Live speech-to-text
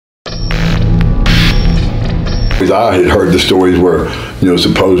I had heard the stories where,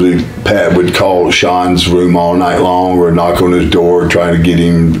 supposedly Pat would call Sean's room all night long or knock on his door trying to get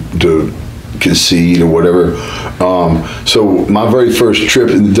him to concede or whatever. So my very first trip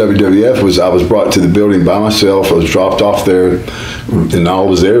in the WWF was I was brought to the building by myself. I was dropped off there, and all I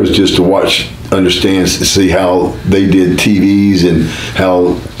was there was just to watch, understand, see how they did TVs and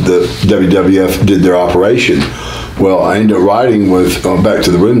how the WWF did their operation. Well, I ended up riding with back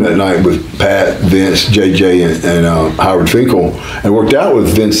to the room that night with Pat, Vince, JJ, and Howard Finkel, and worked out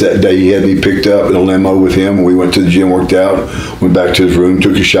with Vince that day. He had me picked up in a limo with him, and we went to the gym, worked out, went back to his room,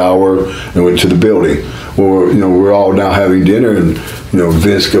 took a shower, and went to the building. Well, we're all now having dinner, and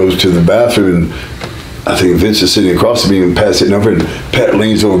Vince goes to the bathroom, and I think Vince is sitting across from me, and Pat's sitting over, and Pat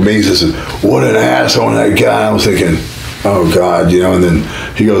leans over me and says, "What an ass on that guy." I was thinking, oh God, and then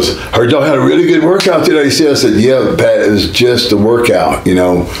he goes, "Heard y'all had a really good workout today." I said, "Yeah, Pat, it was just a workout,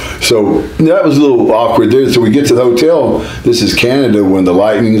 So that was a little awkward there. So we get to the hotel. This is Canada when the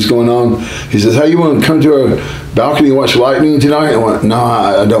lightning is going on. He says, "Hey, you want to come to our balcony and watch lightning tonight?" I went, "No,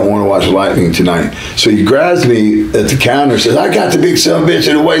 I don't want to watch lightning tonight." So he grabs me at the counter and says, "I got the big son of a bitch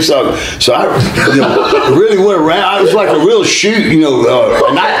in the waist sock." So I really went around. I was like a real shoot,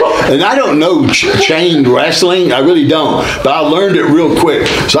 and I don't know chain wrestling. I really don't. But I learned it real quick.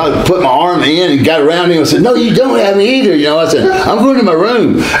 So I put my arm in and got around him and said, "No, you don't have me either." I said, "I'm going to my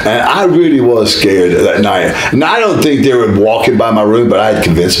room." And I really was scared that night. And I don't think they were walking by my room, but I had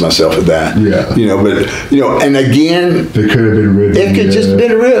convinced myself of that. Yeah. And again, it could have been written. It could just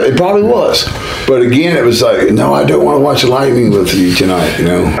been real. It probably was. But again, it was like, no, I don't want to watch lightning with you tonight,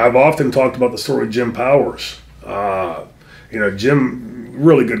 I've often talked about the story of Jim Powers. Jim,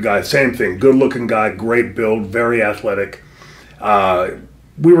 really good guy, same thing, good looking guy, great build, very athletic.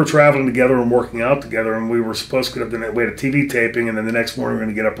 We were traveling together and working out together, and we were supposed to get up, we had a TV taping, and then the next morning we were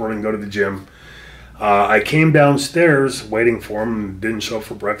going to get up early and go to the gym. I came downstairs waiting for him and didn't show up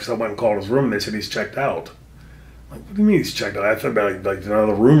for breakfast. I went and called his room, and they said he's checked out. I'm like, what do you mean he's checked out? I thought about like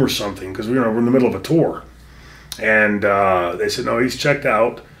another room or something, because we're in the middle of a tour. And they said, no, he's checked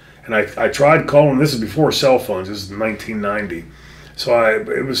out. And I tried calling. This is before cell phones. This is 1990. So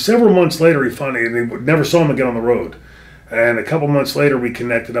it was several months later, he never saw him again on the road. And a couple months later, we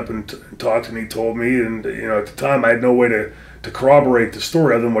connected up and talked, and he told me, and at the time I had no way to corroborate the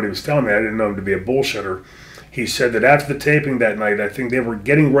story other than what he was telling me. I didn't know him to be a bullshitter. He said that after the taping that night, I think they were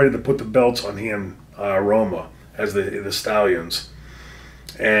getting ready to put the belts on him, Roma, as the Stallions.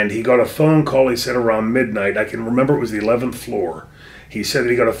 And he got a phone call, he said, around midnight. I can remember it was the 11th floor. He said that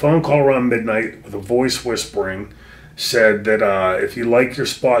he got a phone call around midnight with a voice whispering, said that if you like your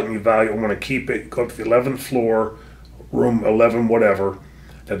spot and you value it, want to keep it, go up to the 11th floor, room 11 whatever,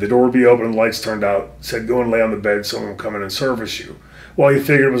 that the door would be open and the lights turned out, said go and lay on the bed, someone will come in and service you. Well, he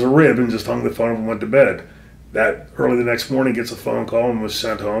figured it was a rib and just hung the phone up and went to bed. That early the next morning gets a phone call and was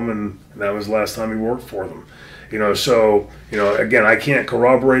sent home, and that was the last time he worked for them. Again, I can't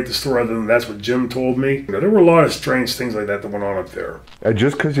corroborate the story other than that's what Jim told me. There were a lot of strange things like that went on up there. And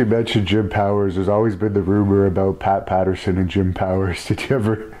just because you mentioned Jim Powers, there's always been the rumor about Pat Patterson and Jim Powers. Did you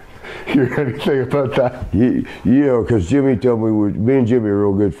ever hear anything about that? Because Jimmy told me, me and Jimmy are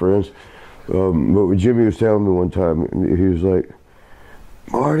real good friends. But what Jimmy was telling me one time, he was like,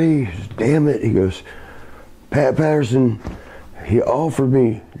 "Marty, damn it," he goes, "Pat Patterson, he offered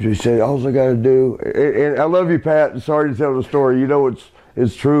me," he said, "all I got to do," and I love you, Pat, sorry to tell the story,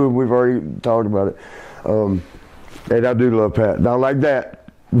 it's true, and we've already talked about it, and I do love Pat, not like that,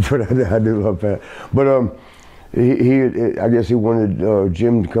 but I do love Pat, but I guess he wanted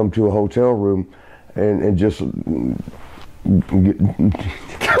Jim to come to a hotel room and just I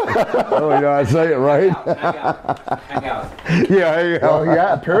say it right. Hang out. Yeah, hang out. Well,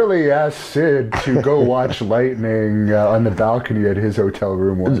 yeah. Apparently, he asked Sid to go watch lightning on the balcony at his hotel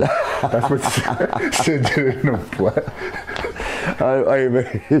room once. That's what Sid did in a play.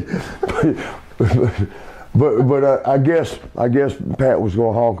 But I guess Pat was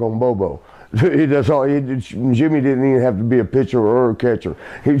going to honk on Bobo. That's all. Jimmy didn't even have to be a pitcher or a catcher.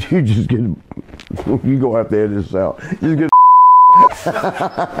 He just get. You go have to edit this out. Just get.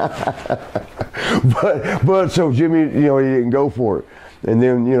 but so Jimmy, he didn't go for it, and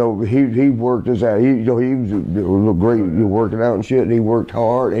then he worked his out. He was great working out and shit. And he worked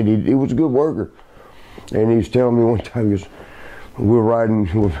hard, and he was a good worker. And he was telling me one time, he goes, we're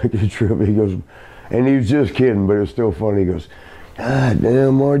making a trip. He goes, and he was just kidding, but it was still funny. He goes, "God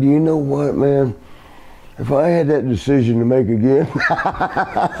damn, Marty, you know what, man? If I had that decision to make again,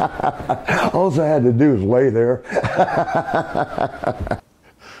 all I had to do was lay there."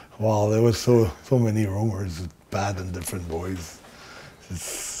 Wow, there was so many rumors, bad and different boys.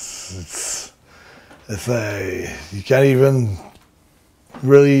 it's you can't even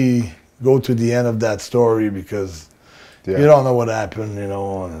really go to the end of that story because you don't know what happened, you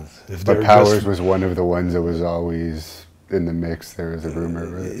know. And if But Powers was one of the ones that was always in the mix. There was a rumor,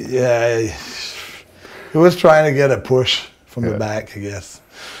 right? Yeah, he was trying to get a push from the back, I guess.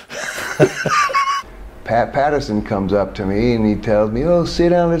 Pat Patterson comes up to me and he tells me, "Oh, sit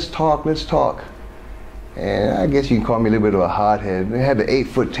down, let's talk, let's talk." And I guess you can call me a little bit of a hothead. They had the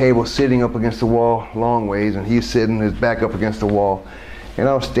 8-foot table sitting up against the wall long ways, and he's sitting his back up against the wall. And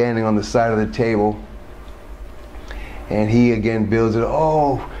I was standing on the side of the table. And he again builds it,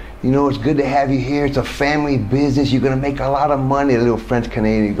 "Oh, you know, it's good to have you here. It's a family business. You're going to make a lot of money," a little French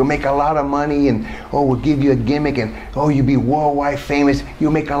Canadian. "You're going to make a lot of money, and oh, we'll give you a gimmick, and oh, you'll be worldwide famous.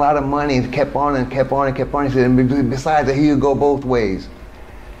 You'll make a lot of money." And kept on and kept on and kept on. He said, "And besides, I hear you go both ways."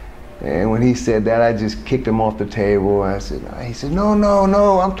 And when he said that, I just kicked him off the table. And he said, "No, no,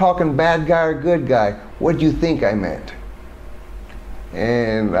 no, I'm talking bad guy or good guy. What do you think I meant?"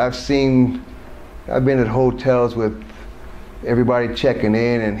 And I've been at hotels with everybody checking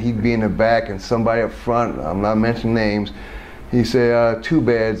in, and he'd be in the back, and somebody up front, I'm not mentioning names, he'd say, 2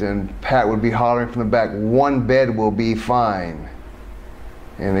 beds, and Pat would be hollering from the back, "1 bed will be fine."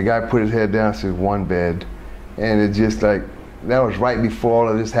 And the guy put his head down and said, "1 bed. And it just like, that was right before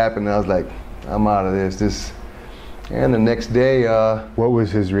all of this happened. I was like, I'm out of this. And the next day, what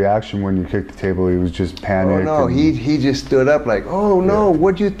was his reaction when you kicked the table? He was just panicked. Oh no, he just stood up like, "Oh no,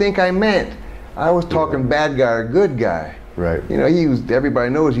 what do you think I meant? I was talking bad guy or good guy." Right. You know, everybody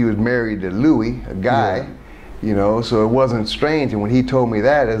knows he was married to Louis, a guy, you know, so it wasn't strange. And when he told me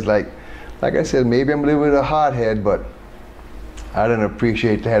that, it's like I said, maybe I'm a little bit of a hothead, but I didn't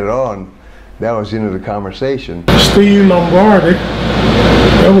appreciate that at all. And that was the end of the conversation. Steve Lombardi,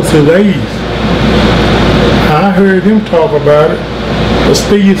 that was his age. I heard him talk about it, but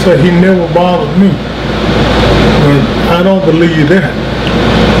Steve said he never bothered me. But I don't believe that.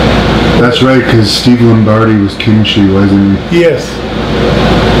 That's right, because Steve Lombardi was kimchi, wasn't he? Yes.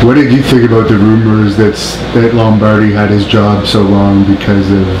 What did you think about the rumors that Lombardi had his job so long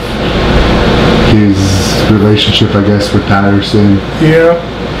because of his relationship, I guess, with Patterson? Yeah.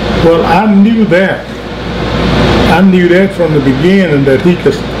 Well, I knew that. I knew that from the beginning, that he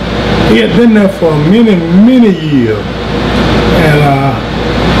had been there for many, many years. And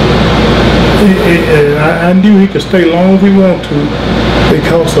I knew he could stay long as he wanted to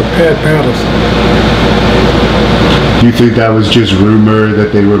because of Pat Patterson. Do you think that was just rumor,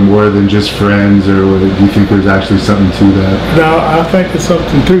 that they were more than just friends, or do you think there's actually something to that? No, I think there's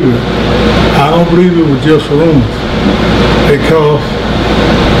something to it. I don't believe it was just rumors, because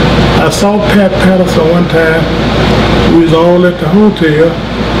I saw Pat Patterson one time. We was all at the hotel,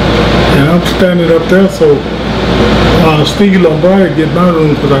 and I'm standing up there, so Steve Lombardi get my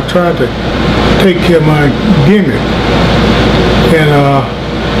room because I tried to take care of my gimmick. And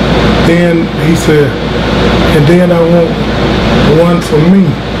then he said, "And then I want one for me,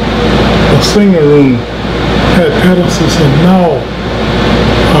 a singer room." Pat Patterson said, "No,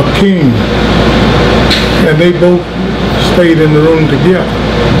 a king." And they both stayed in the room together.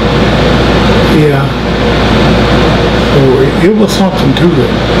 Yeah. So it was something to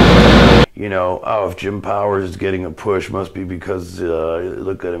it. You know, oh, if Jim Powers is getting a push, must be because,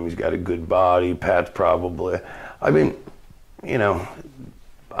 look at him, he's got a good body. Pat's probably, I mean, you know,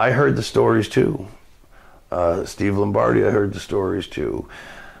 I heard the stories too. Steve Lombardi, I heard the stories too.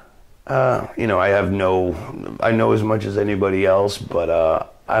 You know, I know as much as anybody else, but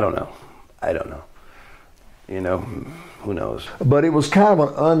I don't know. You know, who knows? But it was kind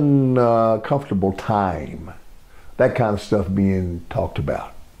of an uncomfortable time, that kind of stuff being talked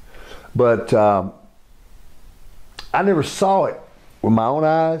about. But I never saw it with my own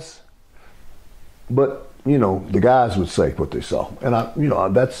eyes, but you know, the guys would say what they saw, and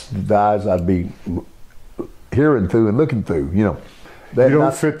that's the eyes I'd be hearing through and looking through. You know, you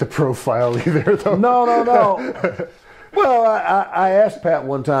don't fit the profile either, though. No. Well, I asked Pat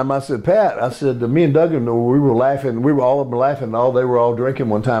one time. I said, "Pat," me and Duggan, we were laughing. We were all of them laughing. They were all drinking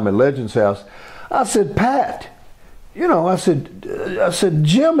one time at Legend's house. I said, "Pat, you know," I said,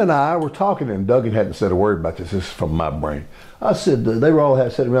 "Jim and I were talking," and Duggan hadn't said a word about this. This is from my brain. I said, they were all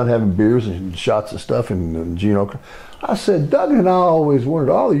sitting around having beers and shots of stuff, and you know, I said, "Duggan and I always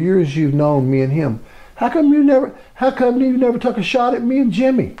wondered, all the years you've known me and him, how come you never took a shot at me and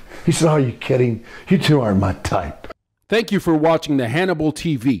Jimmy?" He said, "Oh, you kidding? You two aren't my type." Thank you for watching the Hannibal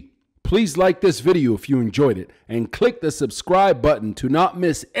TV. Please like this video if you enjoyed it, and click the subscribe button to not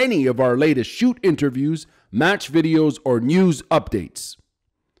miss any of our latest shoot interviews, match videos, or news updates.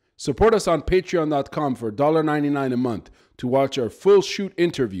 Support us on patreon.com for $1.99 a month to watch our full shoot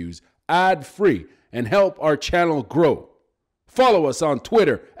interviews ad-free and help our channel grow. Follow us on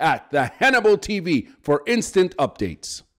Twitter at the Hannibal TV for instant updates.